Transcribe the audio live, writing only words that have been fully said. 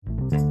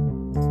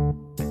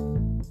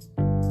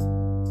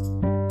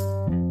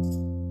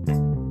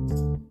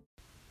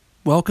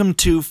Welcome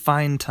to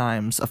Fine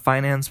Times, a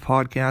finance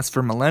podcast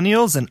for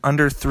millennials in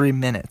under 3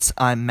 minutes.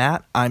 I'm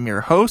Matt, I'm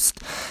your host,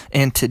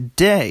 and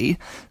today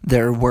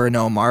there were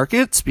no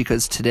markets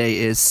because today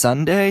is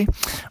Sunday,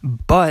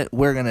 but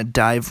we're going to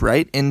dive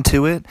right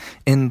into it,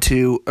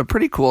 into a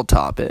pretty cool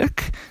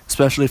topic,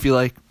 especially if you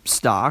like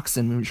stocks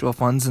and mutual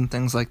funds and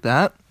things like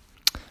that.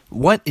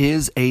 What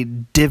is a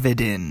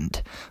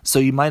dividend? So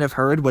you might have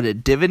heard what a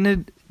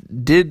dividend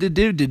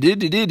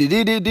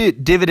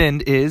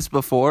is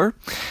before,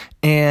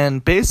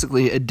 and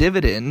basically a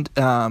dividend,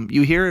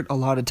 you hear it a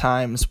lot of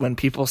times when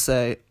people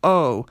say,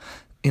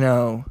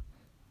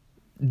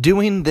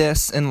 doing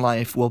this in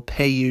life will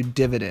pay you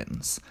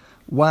dividends.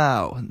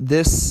 Wow,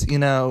 this,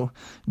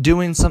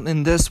 doing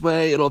something this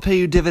way, it'll pay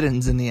you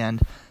dividends in the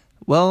end.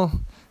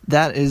 Well,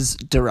 that is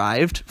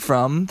derived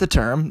from the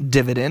term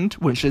dividend,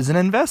 which is an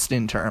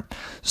investing term.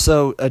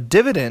 So a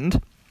dividend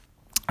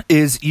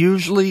is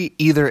usually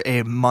either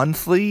a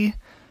monthly,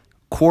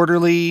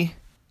 quarterly,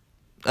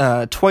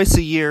 twice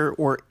a year,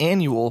 or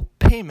annual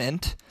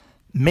payment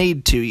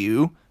made to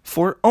you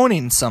for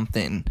owning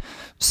something.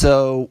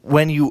 So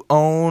when you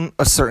own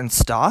a certain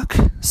stock,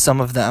 some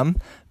of them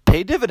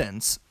pay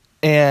dividends.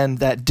 And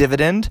that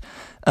dividend,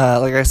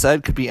 like I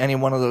said, could be any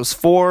one of those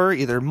four,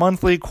 either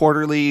monthly,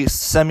 quarterly,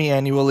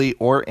 semi-annually,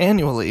 or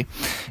annually.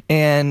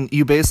 And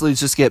you basically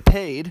just get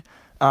paid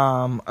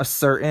a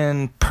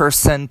certain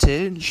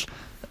percentage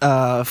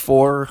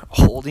for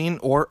holding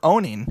or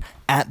owning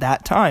at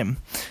that time.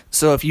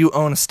 So if you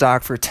own a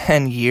stock for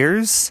 10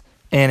 years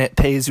and it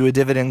pays you a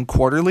dividend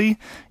quarterly,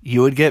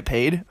 you would get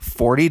paid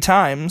 40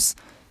 times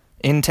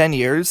in 10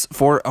 years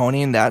for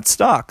owning that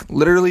stock.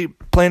 Literally,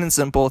 plain and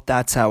simple,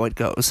 that's how it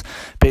goes.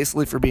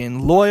 Basically, for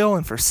being loyal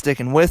and for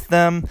sticking with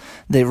them,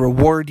 they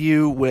reward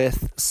you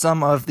with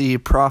some of the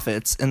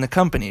profits in the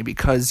company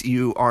because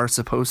you are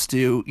supposed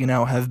to,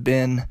 have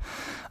been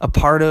a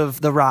part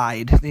of the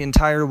ride the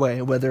entire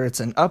way, whether it's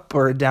an up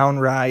or a down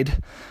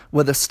ride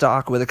with a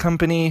stock, with a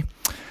company,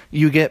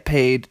 you get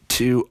paid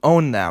to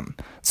own them.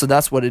 So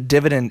that's what a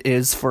dividend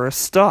is for a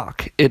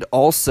stock. It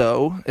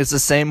also is the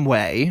same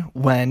way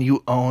when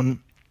you own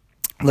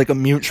like a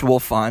mutual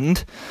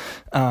fund.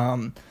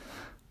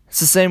 It's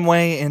the same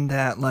way in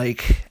that,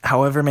 like,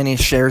 however many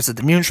shares that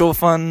the mutual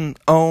fund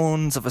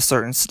owns of a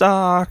certain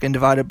stock and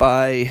divided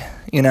by,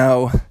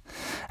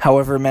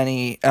 however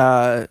many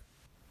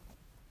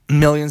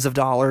millions of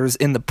dollars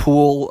in the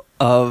pool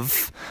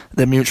of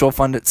the mutual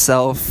fund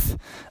itself,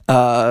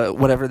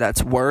 whatever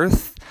that's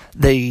worth,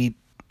 they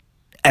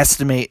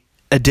estimate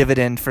a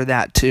dividend for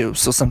that too.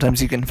 So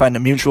sometimes you can find a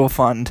mutual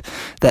fund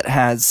that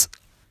has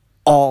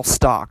all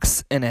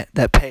stocks in it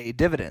that pay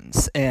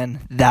dividends, and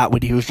that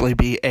would usually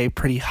be a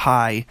pretty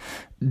high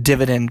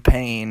dividend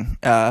paying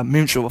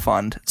mutual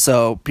fund.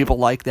 So people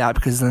like that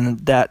because then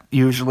that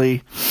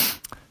usually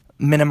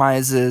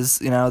minimizes,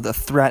 the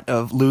threat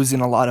of losing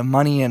a lot of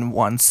money in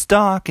one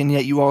stock, and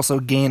yet you also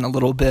gain a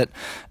little bit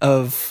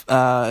of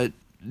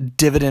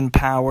dividend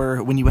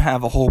power when you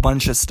have a whole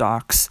bunch of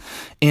stocks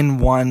in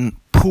one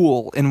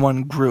pool, in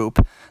one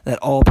group that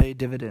all pay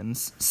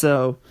dividends.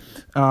 So,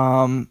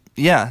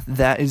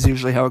 that is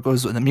usually how it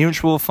goes with a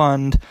mutual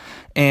fund.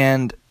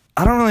 And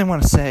I don't really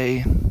want to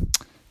say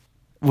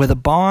with a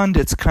bond,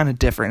 it's kind of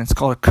different. It's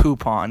called a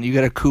coupon. You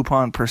get a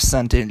coupon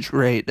percentage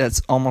rate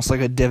that's almost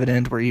like a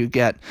dividend where you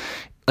get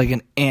like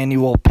an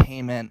annual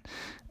payment.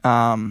 They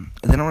don't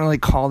really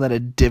call that a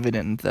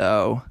dividend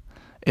though.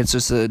 It's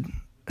just a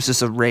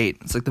rate.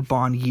 It's like the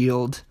bond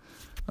yield.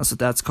 That's what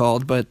that's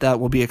called, but that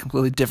will be a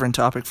completely different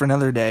topic for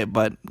another day,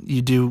 but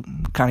you do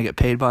kind of get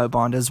paid by a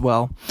bond as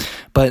well.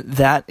 But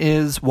that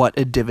is what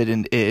a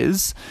dividend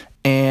is,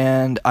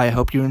 and I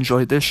hope you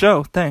enjoyed this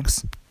show.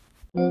 Thanks.